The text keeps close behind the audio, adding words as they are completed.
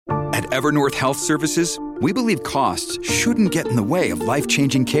At Evernorth Health Services, we believe costs shouldn't get in the way of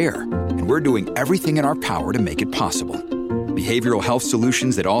life-changing care, and we're doing everything in our power to make it possible. Behavioral health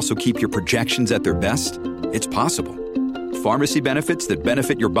solutions that also keep your projections at their best? It's possible. Pharmacy benefits that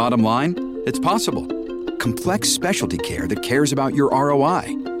benefit your bottom line? It's possible. Complex specialty care that cares about your ROI?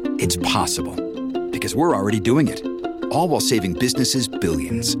 It's possible. Because we're already doing it. All while saving businesses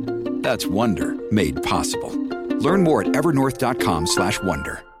billions. That's Wonder made possible. Learn more at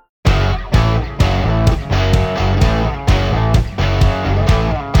evernorth.com/wonder.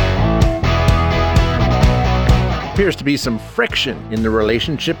 Appears to be some friction in the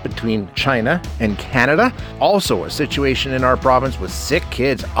relationship between China and Canada. Also, a situation in our province with sick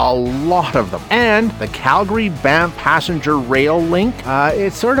kids, a lot of them. And the Calgary-Banff passenger rail link,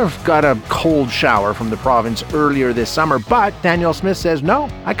 it sort of got a cold shower from the province earlier this summer. But Danielle Smith says, no,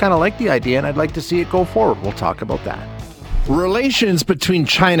 I kind of like the idea and I'd like to see it go forward. We'll talk about that. Relations between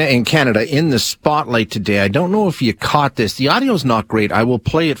China and Canada in the spotlight today. I don't know if you caught this. The audio's not great. I will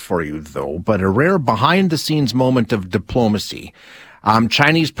play it for you, though. But a rare behind-the-scenes moment of diplomacy.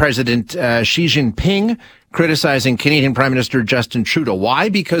 Chinese President Xi Jinping criticizing Canadian Prime Minister Justin Trudeau. Why?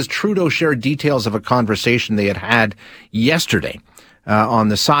 Because Trudeau shared details of a conversation they had yesterday on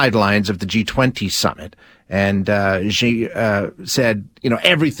the sidelines of the G20 summit. And Xi said,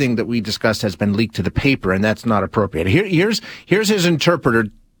 everything that we discussed has been leaked to the paper, and that's not appropriate. Here's his interpreter.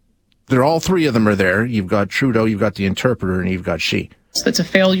 They're all three of them are there. You've got Trudeau, you've got the interpreter, and you've got Xi. So that's a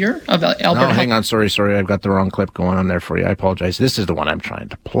failure of Alberta. No, hang on. Sorry. I've got the wrong clip going on there for you. I apologize. This is the one I'm trying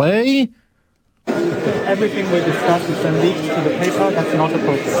to play. Everything we discussed is then leaked to the paper. That's not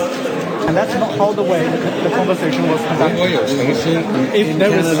appropriate. And that's not how the way the conversation was conducted. If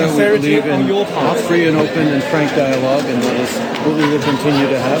there is sincerity on your part, free and open and frank dialogue, and that is what we will continue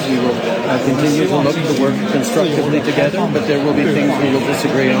to have. We will continue to look to work constructively together, but there will be things we will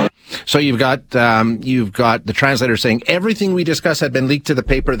disagree on. So you've got the translator saying everything we discuss had been leaked to the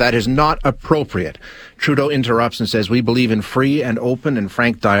paper. That is not appropriate. Trudeau interrupts and says, we believe in free and open and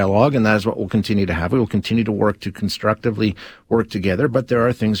frank dialogue, and that is what we'll continue to have. We will continue to work to constructively work together, but there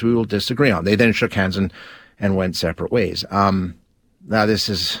are things we will disagree on. They then shook hands and went separate ways. Now this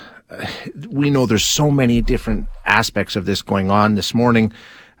is, we know there's so many different aspects of this going on this morning.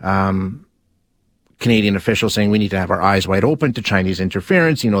 Canadian officials saying we need to have our eyes wide open to Chinese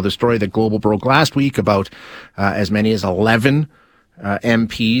interference. The story that Global broke last week about as many as 11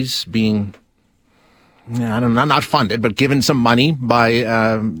 MPs being, not funded, but given some money by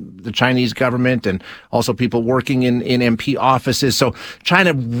the Chinese government, and also people working in MP offices. So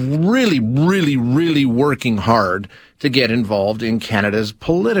China really, really, really working hard to get involved in Canada's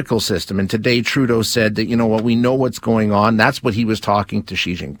political system. And today Trudeau said that, we know what's going on. That's what he was talking to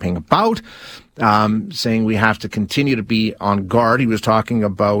Xi Jinping about. Saying we have to continue to be on guard. He was talking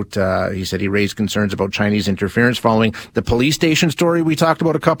about, he said he raised concerns about Chinese interference following the police station story we talked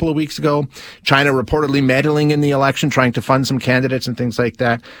about a couple of weeks ago. China reportedly meddling in the election, trying to fund some candidates and things like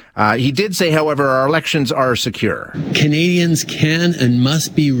that. He did say, however, our elections are secure. Canadians can and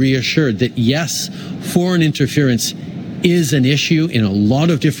must be reassured that, yes, foreign interference is an issue in a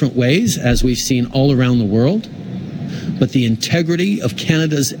lot of different ways, as we've seen all around the world. But the integrity of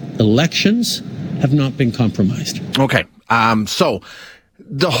Canada's elections have not been compromised. Okay. So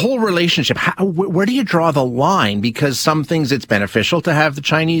the whole relationship, where do you draw the line? Because some things it's beneficial to have the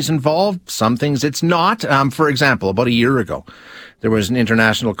Chinese involved. Some things it's not. For example, about a year ago, there was an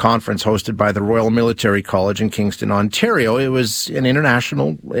international conference hosted by the Royal Military College in Kingston, Ontario. It was an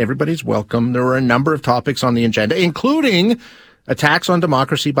international, everybody's welcome. There were a number of topics on the agenda, including attacks on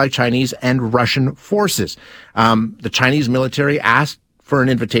democracy by Chinese and Russian forces. The Chinese military asked for an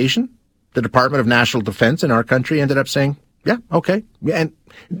invitation. The Department of National Defense in our country ended up saying, yeah, okay. And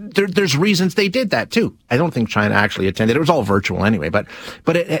there's reasons they did that too. I don't think China actually attended. It was all virtual anyway, but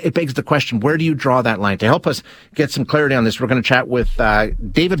it begs the question, where do you draw that line? To help us get some clarity on this, we're going to chat with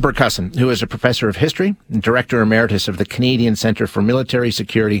David Burkussen, who is a professor of history and director emeritus of the Canadian Centre for Military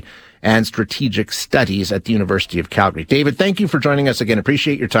Security and Strategic Studies at the University of Calgary. David, thank you for joining us again.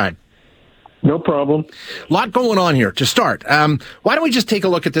 Appreciate your time. No problem. A lot going on here. To start, why don't we just take a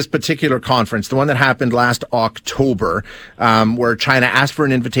look at this particular conference, the one that happened last October, where China asked for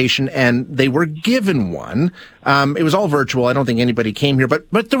an invitation and they were given one. It was all virtual. I don't think anybody came here,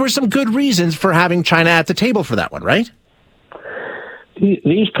 but there were some good reasons for having China at the table for that one, right?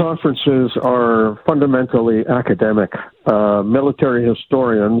 These conferences are fundamentally academic. Military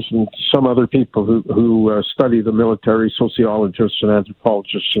historians and some other people who study the military, sociologists and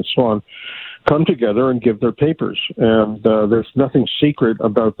anthropologists and so on, come together and give their papers. And there's nothing secret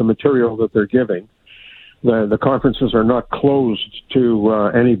about the material that they're giving. The conferences are not closed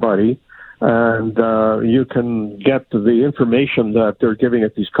to anybody, and you can get the information that they're giving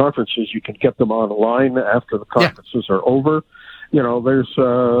at these conferences. You can get them online after the conferences are over. You know, there's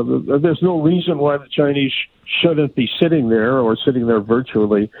no reason why the Chinese shouldn't be sitting there or sitting there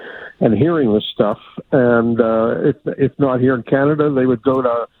virtually and hearing this stuff. And if not here in Canada, they would go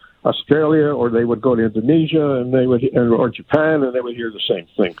to Australia, or they would go to Indonesia, and or Japan, and they would hear the same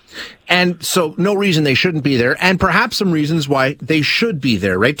thing. And so, no reason they shouldn't be there, and perhaps some reasons why they should be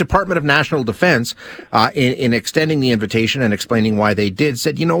there, right? Department of National Defense, in extending the invitation and explaining why they did,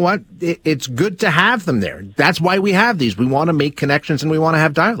 said, you know what, it's good to have them there. That's why we have these. We want to make connections and we want to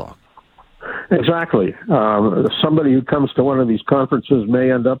have dialogue. Exactly. Somebody who comes to one of these conferences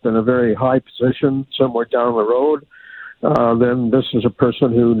may end up in a very high position somewhere down the road. Then this is a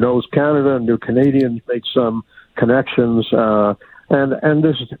person who knows Canada, knew Canadians, made some connections, and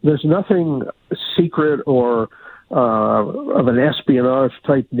there's nothing secret or of an espionage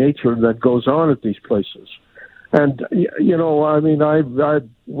type nature that goes on at these places. And you know, I mean,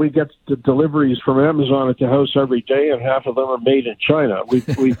 we get the deliveries from Amazon at the house every day, and half of them are made in China. We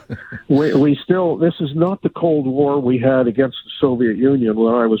still, this is not the Cold War we had against the Soviet Union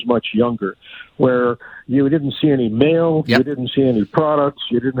when I was much younger, where you didn't see any mail, you didn't see any products,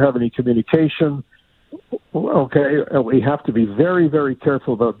 you didn't have any communication. Okay, we have to be very, very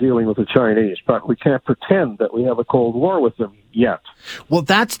careful about dealing with the Chinese, but we can't pretend that we have a Cold War with them yet. Well,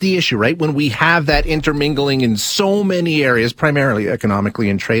 that's the issue, right? When we have that intermingling in so many areas, primarily economically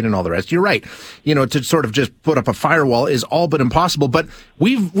and trade and all the rest, you're right. You know, to sort of just put up a firewall is all but impossible. But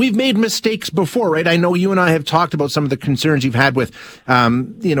we've made mistakes before, right? I know you and I have talked about some of the concerns you've had with,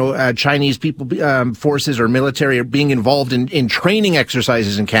 Chinese people, forces or military being involved in training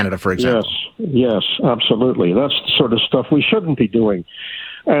exercises in Canada, for example. Yes, absolutely. That's the sort of stuff we shouldn't be doing.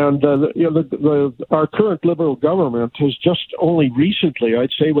 And our current Liberal government has just only recently,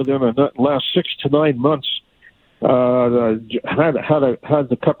 I'd say within the last 6 to 9 months, had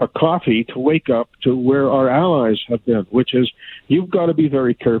the cup of coffee to wake up to where our allies have been, which is you've got to be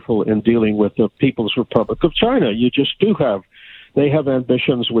very careful in dealing with the People's Republic of China. You just do have. They have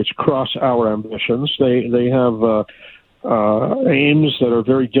ambitions which cross our ambitions. They have aims that are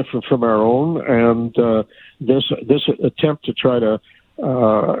very different from our own, and this attempt to try to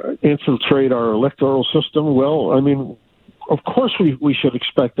infiltrate our electoral system, well, I mean, of course we should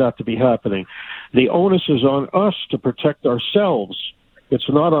expect that to be happening. The onus is on us to protect ourselves. It's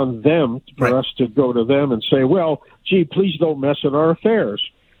not on them for us to go to them and say, well, gee, please don't mess in our affairs.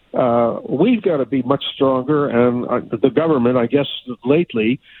 We've got to be much stronger, and the government, I guess,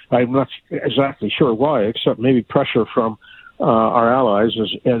 lately, I'm not exactly sure why, except maybe pressure from our allies,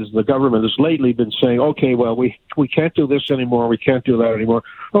 as the government has lately been saying, okay, well, we can't do this anymore, we can't do that anymore.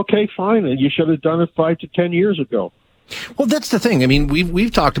 Okay, fine, and you should have done it 5 to 10 years ago. Well, that's the thing. I mean,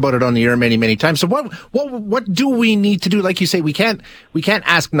 we've talked about it on the air many, many times. So what do we need to do? Like you say, we can't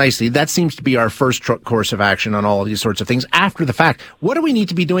ask nicely. That seems to be our first course of action on all of these sorts of things after the fact. What do we need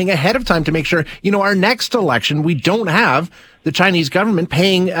to be doing ahead of time to make sure, our next election, we don't have the Chinese government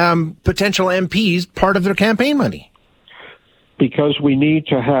paying potential MPs part of their campaign money? Because we need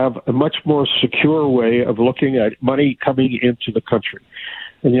to have a much more secure way of looking at money coming into the country.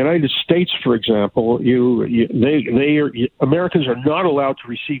 In the United States, for example, Americans are not allowed to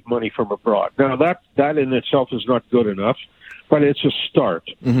receive money from abroad. Now, that in itself is not good enough, but it's a start.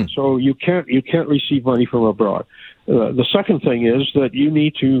 Mm-hmm. So you can't receive money from abroad. The second thing is that you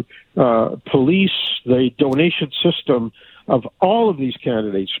need to police the donation system of all of these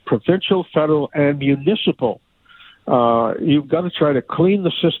candidates, provincial, federal, and municipal. You've got to try to clean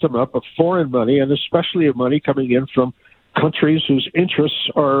the system up of foreign money, and especially of money coming in from countries whose interests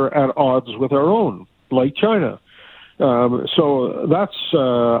are at odds with our own, like China. So that's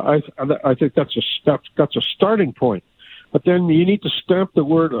I think that's a starting point. But then you need to stamp the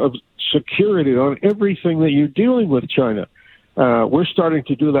word of security on everything that you're dealing with China. We're starting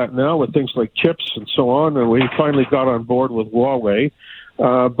to do that now with things like chips and so on, and we finally got on board with Huawei.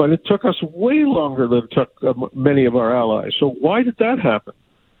 But it took us way longer than it took many of our allies. So why did that happen?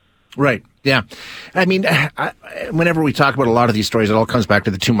 Right. Yeah. I mean, whenever we talk about a lot of these stories, it all comes back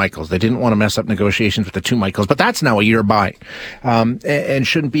to the two Michaels. They didn't want to mess up negotiations with the two Michaels, but that's now a year by, and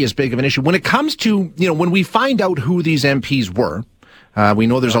shouldn't be as big of an issue. When it comes to, when we find out who these MPs were, we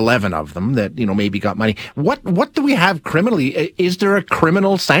know there's 11 of them that, maybe got money. What do we have criminally? Is there a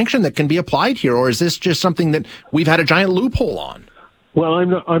criminal sanction that can be applied here, or is this just something that we've had a giant loophole on? Well, I'm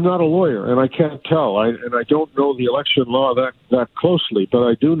not a lawyer, and I can't tell. I don't know the election law that closely, but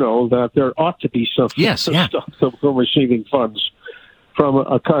I do know that there ought to be some stuff from receiving funds.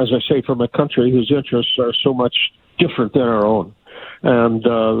 as I say, from a country whose interests are so much different than our own. And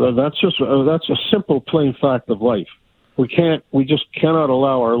that's a simple, plain fact of life. We just cannot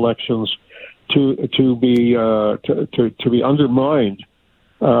allow our elections to be undermined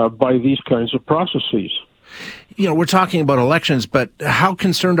by these kinds of processes. We're talking about elections, but how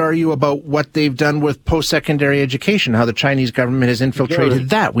concerned are you about what they've done with post-secondary education, how the Chinese government has infiltrated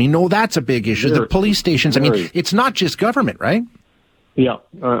that? We know that's a big issue. The police stations, I mean, it's not just government, right? Yeah,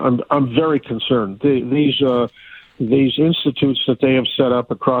 I'm very concerned. These institutes that they have set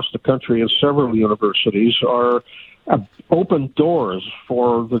up across the country in several universities are open doors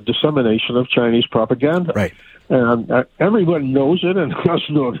for the dissemination of Chinese propaganda. Right. And everyone knows it and has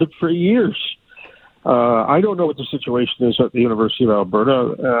known it for years. I don't know what the situation is at the University of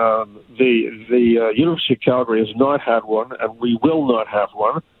Alberta. The University of Calgary has not had one, and we will not have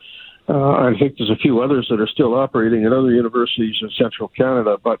one. I think there's a few others that are still operating at other universities in central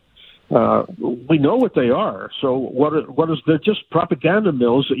Canada, but we know what they are. So what is they're just propaganda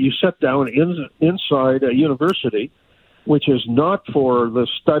mills that you set down inside a university, which is not for the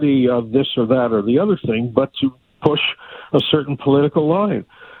study of this or that or the other thing, but to push a certain political line.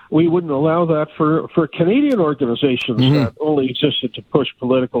 We wouldn't allow that for Canadian organizations that only existed to push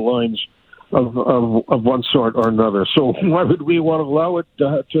political lines of one sort or another. So why would we want to allow it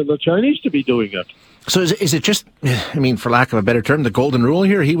to the Chinese to be doing it? So is it just, I mean, for lack of a better term, the golden rule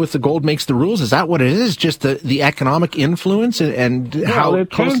here? He with the gold makes the rules. Is that what it is? Just the economic influence and how it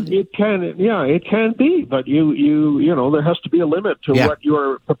can be, but you know there has to be a limit to what you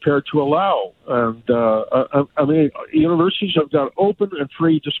are prepared to allow. And I mean, universities have got open and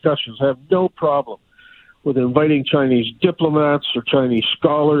free discussions. I have no problem with inviting Chinese diplomats or Chinese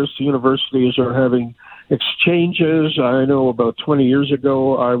scholars. The universities are having exchanges. I know about 20 years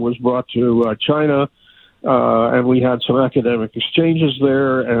ago I was brought to China, and we had some academic exchanges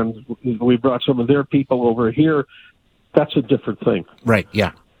there, and we brought some of their people over here. That's a different thing. Right,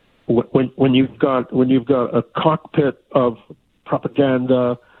 yeah. When you've got a cockpit of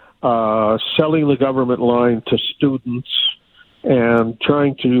propaganda, selling the government line to students and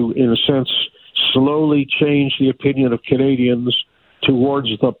trying to, in a sense, slowly change the opinion of Canadians towards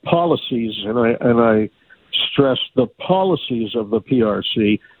the policies, and I stress the policies of the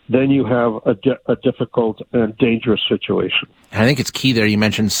PRC, then you have a difficult and dangerous situation. I think it's key there. You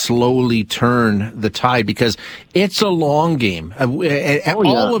mentioned slowly turn the tide because it's a long game.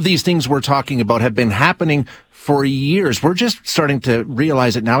 All of these things we're talking about have been happening for years. We're just starting to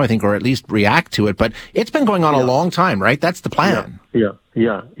realize it now, I think, or at least react to it. But it's been going on a long time, right? That's the plan.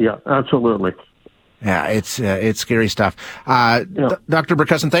 Yeah, absolutely. Yeah, it's scary stuff. Dr.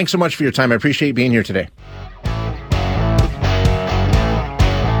 Burcussen, thanks so much for your time. I appreciate you being here today.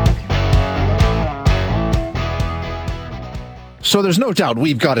 So there's no doubt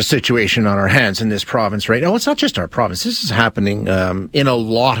we've got a situation on our hands in this province right now. It's not just our province. This is happening in a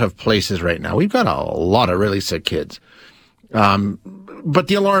lot of places right now. We've got a lot of really sick kids. But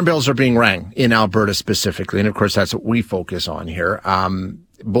the alarm bells are being rang in Alberta specifically. And of course, that's what we focus on here.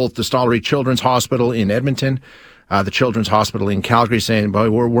 Both the Stollery Children's Hospital in Edmonton, the Children's Hospital in Calgary saying, boy,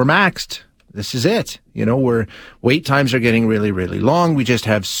 we're maxed. This is it. Wait times are getting really, really long. We just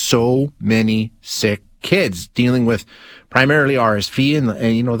have so many sick kids dealing with primarily RSV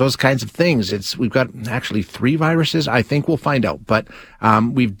and those kinds of things. We've got actually 3 viruses. I think we'll find out, but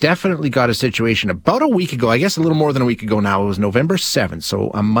we've definitely got a situation. About a week ago, I guess a little more than a week ago now, it was November 7th, so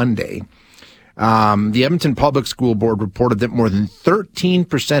a Monday. The Edmonton Public School Board reported that more than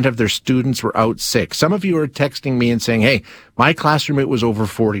 13% of their students were out sick. Some of you are texting me and saying, hey, my classroom, it was over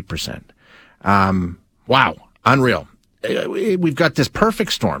 40%. Wow. Unreal. We've got this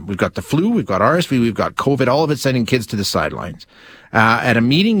perfect storm. We've got the flu, we've got RSV, we've got COVID, all of it sending kids to the sidelines. At a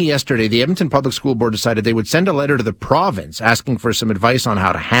meeting yesterday, the Edmonton Public School Board decided they would send a letter to the province asking for some advice on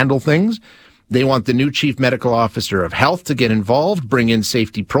how to handle things. They want the new Chief Medical Officer of Health to get involved, bring in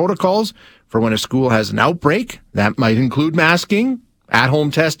safety protocols for when a school has an outbreak. That might include masking,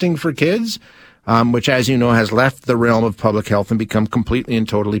 at-home testing for kids, which, as you know, has left the realm of public health and become completely and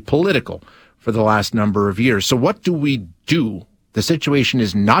totally political for the last number of years. So what do we do? The situation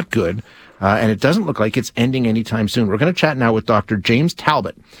is not good, and it doesn't look like it's ending anytime soon. We're going to chat now with Dr. James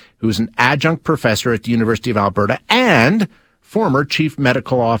Talbot, who's an adjunct professor at the University of Alberta and former Chief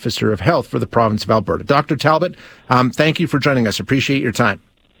Medical Officer of Health for the province of Alberta. Dr. Talbot, thank you for joining us. Appreciate your time.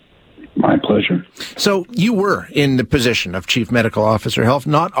 My pleasure. So you were in the position of Chief Medical Officer of Health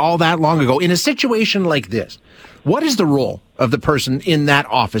not all that long ago. In a situation like this, what is the role of the person in that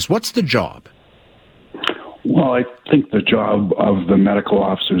office? What's the job? Well, Well, I think the job of the medical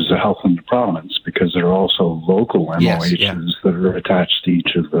officers of health in the province, because there are also local MOHs that are attached to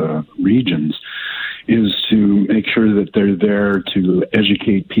each of the regions, is to make sure that they're there to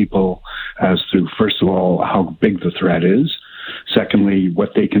educate people as to, first of all, how big the threat is. Secondly,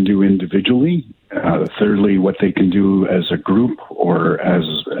 what they can do individually. Thirdly, what they can do as a group or as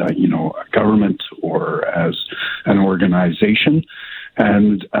a government or as an organization.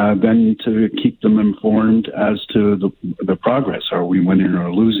 And then to keep them informed as to the progress. Are we winning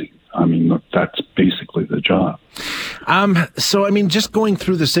or losing? I mean, that's basically the job. So, I mean, just going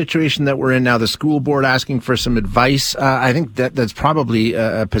through the situation that we're in now, the school board asking for some advice, I think that's probably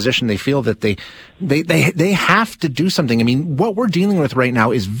a position they feel that they have to do something. I mean, what we're dealing with right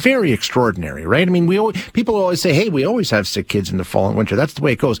now is very extraordinary, right? I mean, people always say, hey, we always have sick kids in the fall and winter. That's the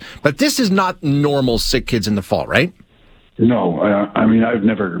way it goes. But this is not normal sick kids in the fall, right? No, I mean, I've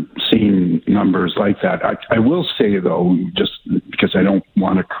never seen numbers like that. I will say, though, just because I don't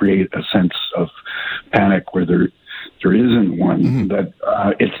want to create a sense of panic where there isn't one, that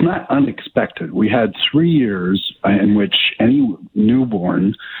it's not unexpected. We had 3 years in which any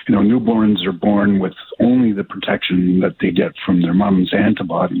newborn, newborns are born with only the protection that they get from their mom's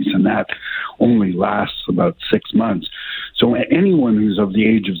antibodies, and that only lasts about 6 months. So anyone who's of the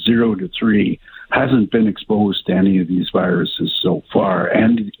age of 0 to 3 hasn't been exposed to any of these viruses so far.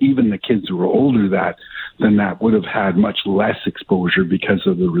 And even the kids who were older than that would have had much less exposure because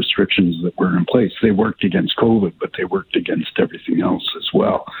of the restrictions that were in place. They worked against COVID, but they worked against everything else as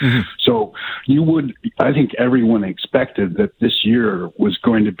well. So I think everyone expected that this year was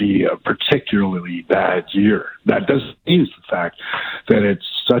going to be a particularly bad year. That doesn't change the fact that it's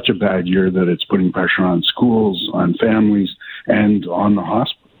such a bad year that it's putting pressure on schools, on families, and on the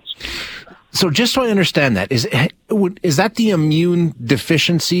hospitals. So just so I understand that, is that the immune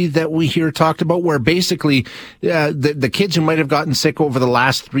deficiency that we hear talked about, where basically the kids who might have gotten sick over the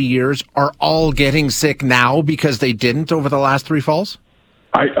last 3 years are all getting sick now because they didn't over the last 3 falls?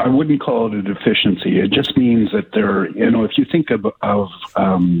 I wouldn't call it a deficiency. It just means that if you think of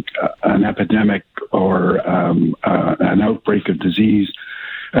an epidemic or an outbreak of disease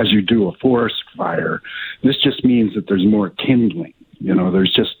as you do a forest fire, this just means that there's more kindling.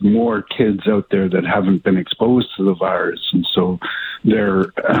 There's just more kids out there that haven't been exposed to the virus, and so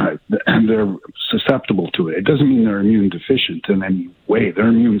they're susceptible to it. It doesn't mean they're immune deficient in any way. Their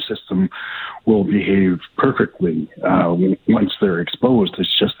immune system will behave perfectly once they're exposed.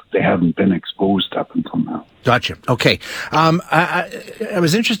 It's just that they haven't been exposed up until now. Gotcha. Okay. I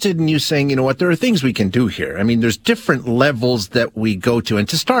was interested in you saying, there are things we can do here. I mean, there's different levels that we go to. And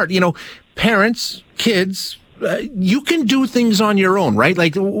to start, parents, kids, you can do things on your own, right?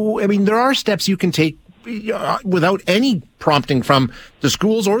 Like, I mean, there are steps you can take without any prompting from the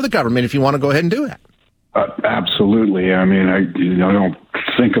schools or the government if you want to go ahead and do that. Absolutely. I mean, I don't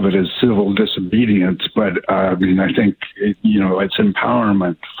think of it as civil disobedience, but I think it's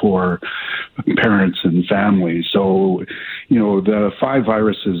empowerment for parents and families. So, the 5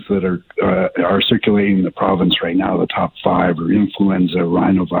 viruses that are circulating in the province right now, the top 5 are influenza,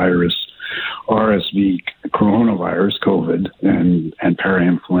 rhinovirus, RSV, coronavirus, COVID, and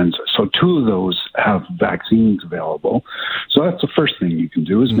parainfluenza. So 2 of those have vaccines available. So that's the first thing you can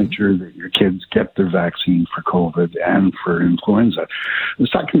do is make sure that your kids get their vaccine for COVID and for influenza. The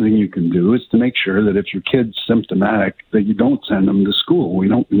second thing you can do is to make sure that if your kid's symptomatic, that you don't send them to school. We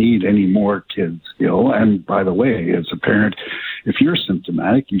don't need any more kids ill. And by the way, as a parent, if you're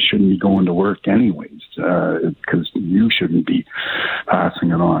symptomatic, you shouldn't be going to work anyways, because you shouldn't be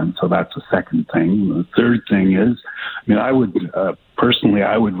passing it on. So that's the second thing. The third thing is, I would personally,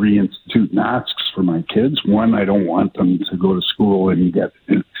 I would reinstitute masks for my kids. One, I don't want them to go to school and get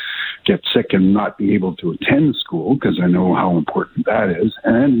sick and not be able to attend school, because I know how important that is.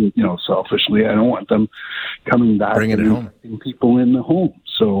 And, selfishly, I don't want them coming back and infecting people in the home.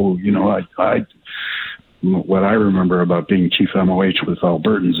 So, what I remember about being chief MOH with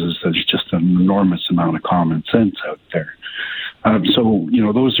Albertans is there's just an enormous amount of common sense out there. So,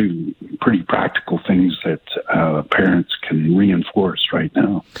 those are pretty practical things that parents can reinforce right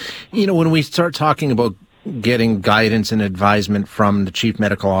now. When we start talking about getting guidance and advisement from the chief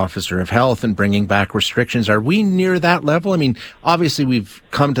medical officer of health and bringing back restrictions, are we near that level? I mean, obviously we've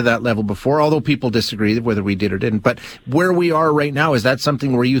come to that level before, although people disagree whether we did or didn't. But where we are right now, is that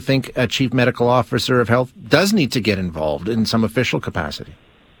something where you think a chief medical officer of health does need to get involved in some official capacity?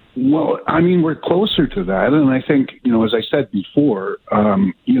 Well, I mean, we're closer to that. And I think, as I said before, a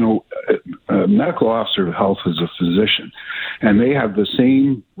medical officer of health is a physician, and they have the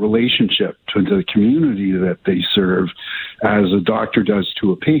same relationship to the community that they serve as a doctor does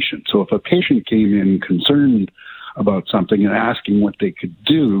to a patient. So if a patient came in concerned about something and asking what they could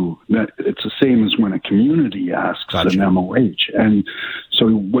do, that it's the same as when a community asks an MOH. And so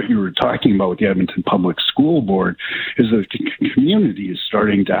what you were talking about with the Edmonton Public School Board is that the community is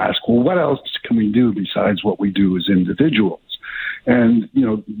starting to ask, well, what else can we do besides what we do as individuals? And,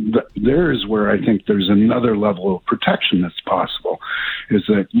 there is where I think there's another level of protection that's possible, is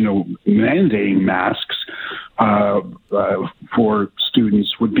that, mandating masks for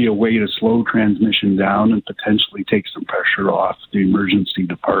students would be a way to slow transmission down and potentially take some pressure off the emergency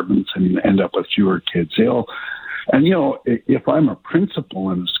departments and end up with fewer kids ill. And, if I'm a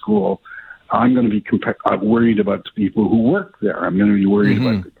principal in a school, I'm going to be worried about the people who work there. I'm going to be worried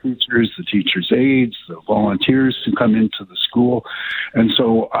about the teachers, the teachers' aides, the volunteers who come into the school. And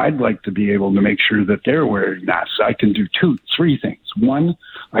so I'd like to be able to make sure that they're wearing masks. I can do three things. One,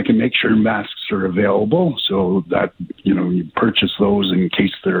 I can make sure masks are available so that, you purchase those in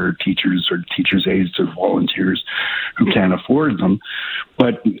case there are teachers or teachers' aides or volunteers who can't afford them.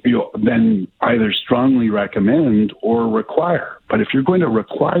 But, then either strongly recommend or require. But if you're going to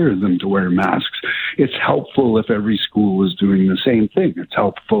require them to wear masks, it's helpful if every school is doing the same thing. It's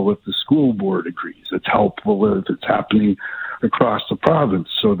helpful if the school board agrees. It's helpful if it's happening across the province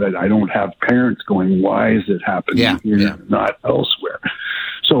so that I don't have parents going, why is it happening here, not elsewhere?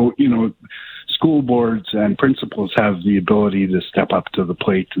 So, school boards and principals have the ability to step up to the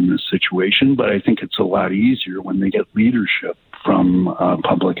plate in this situation, but I think it's a lot easier when they get leadership from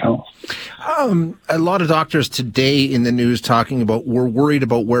public health. A lot of doctors today in the news talking about we're worried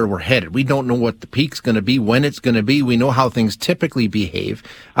about where we're headed. We don't know what the peak's going to be, when it's going to be. We know how things typically behave.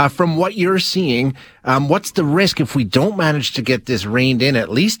 From what you're seeing, what's the risk if we don't manage to get this reined in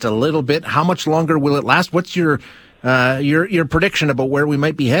at least a little bit? How much longer will it last? What's your prediction about where we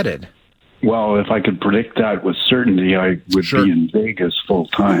might be headed? Well, if I could predict that with certainty, I would be in Vegas full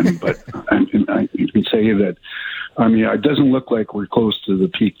time. But I can say that, it doesn't look like we're close to the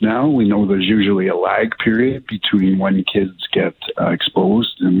peak now. We know there's usually a lag period between when kids get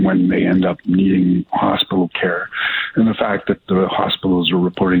exposed and when they end up needing hospital care. And the fact that the hospitals are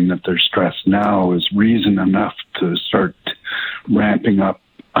reporting that they're stressed now is reason enough to start ramping up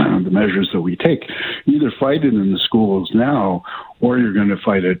the measures that we take. Either fight it in the schools now, or you're going to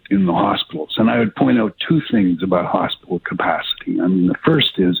fight it in the hospitals. And I would point out two things about hospital capacity. The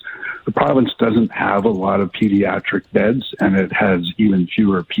first is the province doesn't have a lot of pediatric beds, and it has even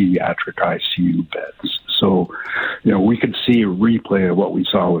fewer pediatric ICU beds. So, we could see a replay of what we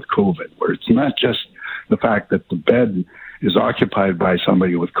saw with COVID, where it's not just the fact that the bed is occupied by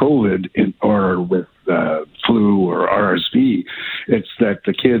somebody with COVID or with flu or RSV. It's that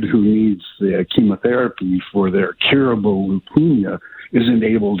the kid who needs the chemotherapy for their curable leukemia isn't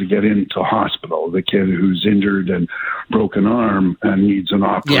able to get into hospital. The kid who's injured and broken arm and needs an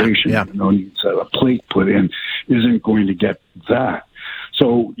operation, needs a plate put in, isn't going to get that.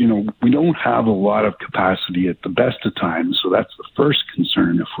 So, we don't have a lot of capacity at the best of times. So that's the first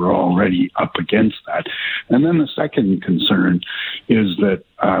concern if we're already up against that. And then the second concern is that,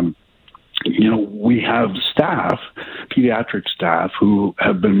 we have staff, pediatric staff, who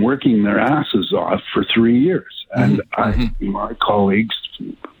have been working their asses off for 3 years. And my colleagues,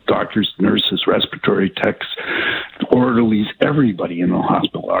 doctors, nurses, respiratory techs, orderlies, everybody in the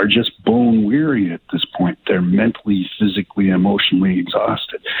hospital are just bone weary at this point. They're mentally, physically, emotionally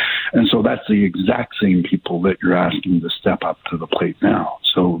exhausted. And so that's the exact same people that you're asking to step up to the plate now.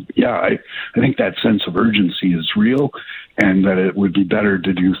 So, I think that sense of urgency is real, and that it would be better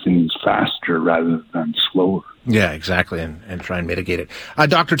to do things faster rather than slower. Yeah, exactly, and try and mitigate it.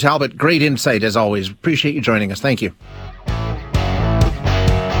 Dr. Talbot, great insight as always. Appreciate you joining us. Thank you.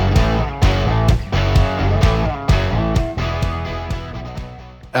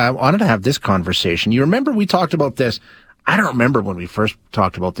 I wanted to have this conversation. You remember we talked about this? I don't remember when we first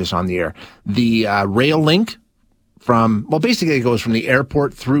talked about this on the air. The rail link basically it goes from the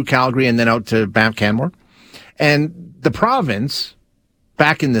airport through Calgary and then out to Banff Canmore. And the province,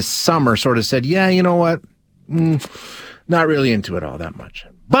 back in the summer, sort of said, you know what? Not really into it all that much.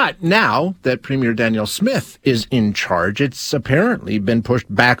 But now that Premier Danielle Smith is in charge, it's apparently been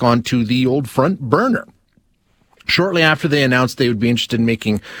pushed back onto the old front burner. Shortly after they announced they would be interested in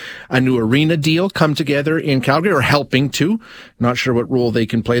making a new arena deal come together in Calgary, or helping to. Not sure what role they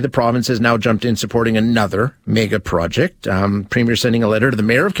can play. The province has now jumped in supporting another mega project. Premier sending a letter to the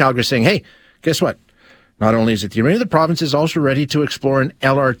mayor of Calgary saying, hey, guess what? Not only is it theory, the province is also ready to explore an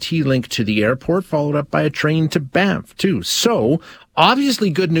LRT link to the airport, followed up by a train to Banff, too. So, obviously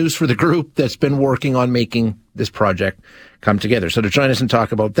good news for the group that's been working on making this project come together. So to join us and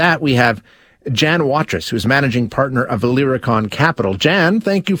talk about that, we have Jan Watrous, who's managing partner of Lyricon Capital. Jan,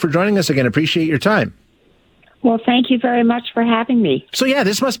 thank you for joining us again. Appreciate your time. Well, thank you very much for having me. So yeah,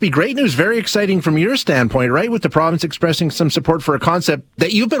 this must be great news. Very exciting from your standpoint, right? With the province expressing some support for a concept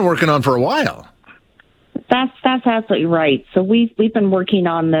that you've been working on for a while. That's absolutely right. So we've been working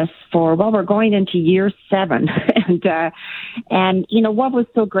on this for, we're going into year 7. And you know, what was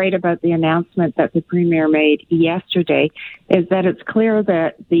so great about the announcement that the Premier made yesterday is that it's clear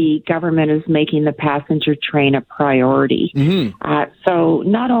that the government is making the passenger train a priority. Mm-hmm. So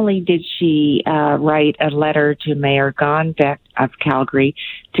not only did she write a letter to Mayor Gondek of Calgary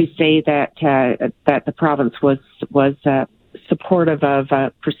to say that the province was supportive of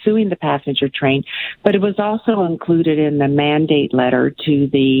pursuing the passenger train, but it was also included in the mandate letter to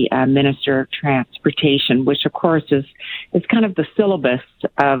the Minister of Transportation, which of course is kind of the syllabus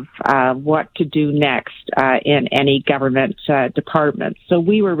of what to do next in any government department. So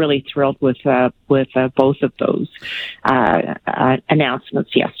we were really thrilled with both of those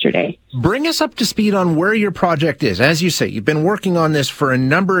announcements yesterday. Bring us up to speed on where your project is. As you say, you've been working on this for a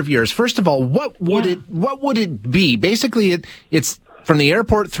number of years. First of all, what would it be? Basically, it's from the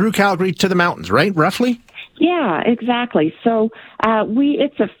airport through Calgary to the mountains, right? Roughly? Yeah, exactly. So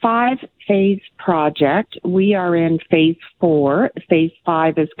it's a 5-phase project. We are in phase 4. Phase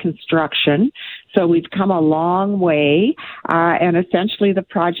 5 is construction. So we've come a long way. And essentially the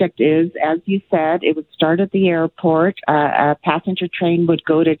project is, as you said, it would start at the airport. A passenger train would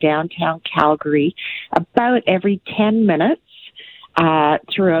go to downtown Calgary about every 10 minutes.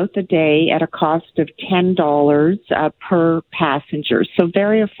 Throughout the day at a cost of $10 per passenger. So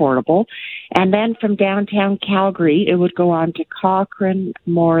very affordable. And then from downtown Calgary, it would go on to Cochrane,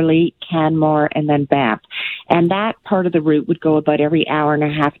 Morley, Canmore, and then Banff. And that part of the route would go about every hour and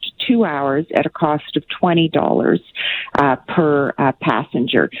a half to 2 hours at a cost of $20 per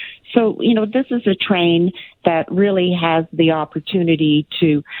passenger. So, you know, this is a train that really has the opportunity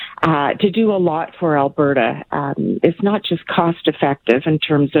to do a lot for Alberta. It's not just cost effective in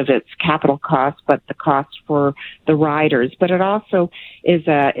terms of its capital cost, but the cost for the riders. But it also is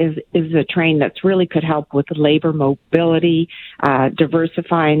a train that's really could help with labor mobility,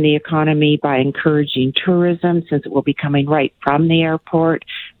 diversifying the economy by encouraging tourism, since it will be coming right from the airport,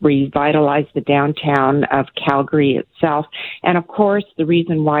 revitalize the downtown of Calgary itself. And of course, the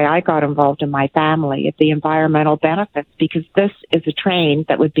reason why I got involved in my family is the environmental benefits, because this is a train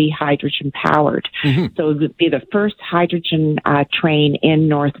that would be hydrogen powered. Mm-hmm. So it would be the first hydrogen train in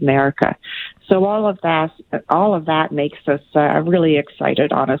North America. So all of that makes us really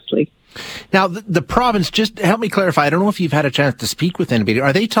excited, honestly. Now, the province, just help me clarify, I don't know if you've had a chance to speak with anybody.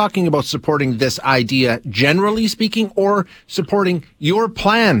 Are they talking about supporting this idea, generally speaking, or supporting your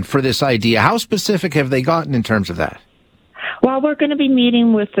plan for this idea? How specific have they gotten in terms of that? Well, we're going to be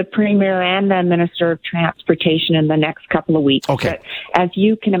meeting with the Premier and the Minister of Transportation in the next couple of weeks. Okay. But as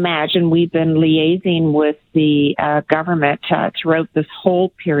you can imagine, we've been liaising with the government throughout this whole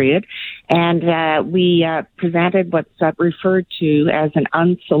period, and we presented what's referred to as an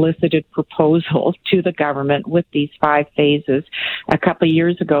unsolicited proposal to the government with these 5 phases a couple of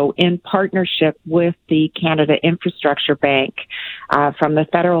years ago in partnership with the Canada Infrastructure Bank from the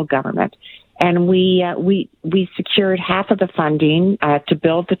federal government. And we secured half of the funding to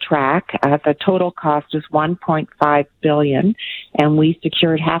build the track. The total cost is $1.5 billion, and we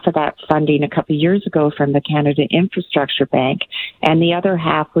secured half of that funding a couple of years ago from the Canada Infrastructure Bank, and the other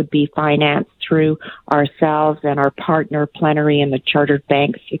half would be financed through ourselves and our partner Plenary and the chartered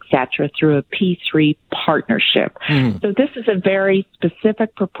banks, etc., through a P3 partnership. Mm. So this is a very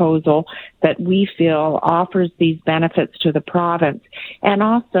specific proposal that we feel offers these benefits to the province, and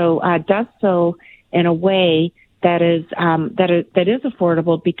also does so in a way that is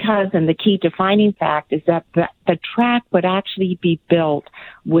affordable, because, and the key defining fact is that the track would actually be built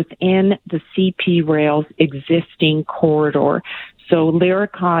within the CP Rail's existing corridor. So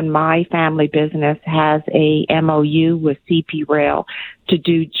Lyricon, my family business, has a MOU with CP Rail to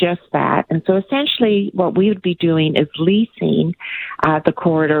do just that. And so essentially what we would be doing is leasing the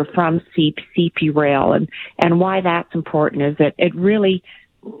corridor from CP Rail. And why that's important is that it really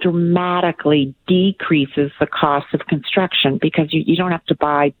dramatically decreases the cost of construction, because you don't have to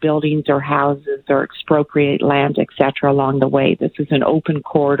buy buildings or houses or expropriate land, etc. along the way. This is an open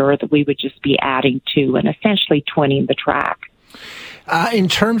corridor that we would just be adding to and essentially twinning the track. In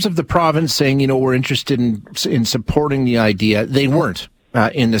terms of the province saying, you know, we're interested in supporting the idea, they weren't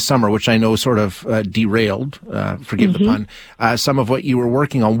in the summer, which I know sort of derailed, forgive the pun, some of what you were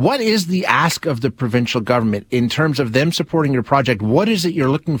working on. What is the ask of the provincial government in terms of them supporting your project? What is it you're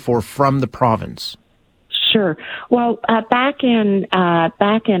looking for from the province? Sure. Well, back in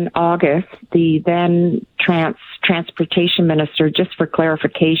August, the then transportation minister, just for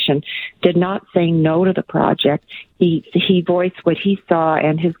clarification, did not say no to the project. He voiced what he saw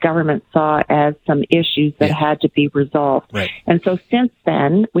and his government saw as some issues that had to be resolved. Right. And so since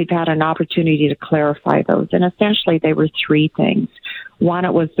then, we've had an opportunity to clarify those. And essentially, they were three things. One,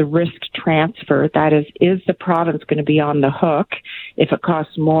 it was the risk transfer. That is the province going to be on the hook if it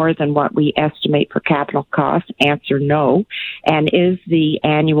costs more than what we estimate for capital costs? Answer, no. And is the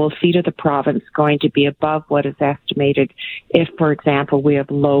annual fee to the province going to be above what is estimated if, for example, we have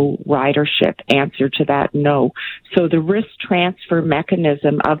low ridership? Answer to that, no. So the risk transfer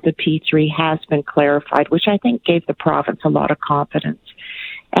mechanism of the P3 has been clarified, which I think gave the province a lot of confidence.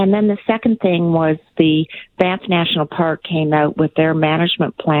 And then the second thing was the Banff National Park came out with their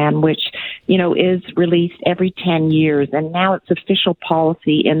management plan, which, is released every 10 years. And now it's official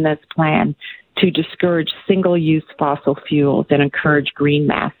policy in this plan to discourage single-use fossil fuels and encourage green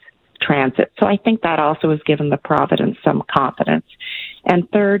mass transit. So I think that also has given the province some confidence. And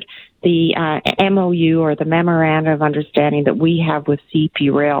third, the MOU, or the Memorandum of Understanding that we have with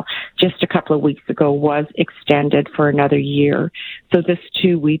CP Rail just a couple of weeks ago, was extended for another year. So this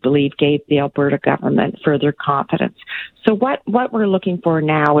too, we believe, gave the Alberta government further confidence. So what we're looking for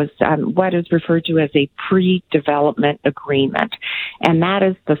now is what is referred to as a pre-development agreement. And that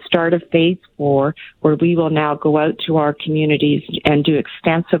is the start of phase 4, where we will now go out to our communities and do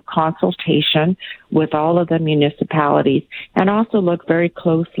extensive consultation with all of the municipalities, and also look very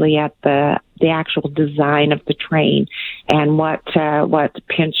closely at the actual design of the train and what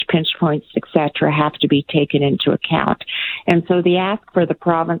pinch points, etc., have to be taken into account. And so the ask for the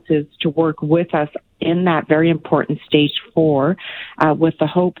province is to work with us in that very important stage 4, with the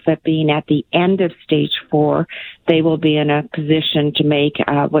hope that being at the end of stage 4, they will be in a position to make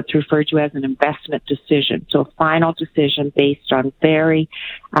what's referred to as an investment decision. So a final decision based on very,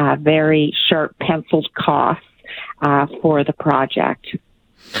 very sharp penciled costs for the project.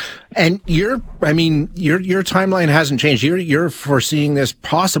 And your timeline hasn't changed. You're foreseeing this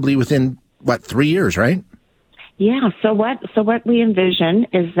possibly within 3 years, right? Yeah. So what we envision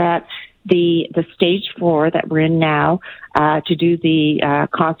is that the stage 4 that we're in now, to do the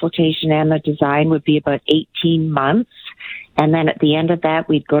consultation and the design, would be about 18 months. And then at the end of that,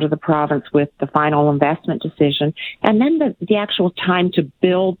 we'd go to the province with the final investment decision. And then the actual time to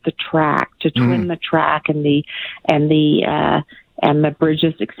build the track, to twin the track and the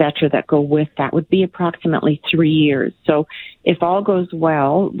bridges, et cetera, that go with that would be approximately 3 years. So if all goes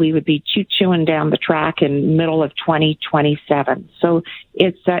well, we would be chewing down the track in middle of 2027. So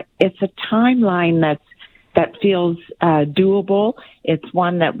it's a timeline that feels doable. It's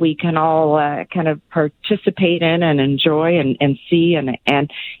one that we can all kind of participate in and enjoy and see.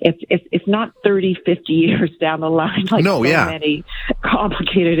 And it's not 30, 50 years down the line like many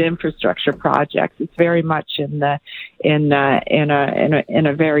complicated infrastructure projects. It's very much in a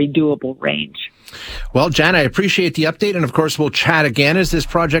very doable range. Well, Jan, I appreciate the update, and of course we'll chat again as this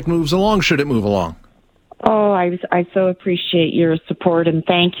project moves along, should it move along. Oh, I so appreciate your support, and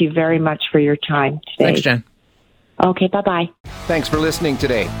thank you very much for your time today. Thanks, Jen. Okay, bye-bye. Thanks for listening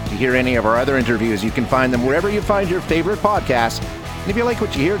today. To hear any of our other interviews, you can find them wherever you find your favorite podcasts. And if you like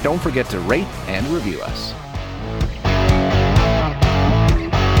what you hear, don't forget to rate and review us.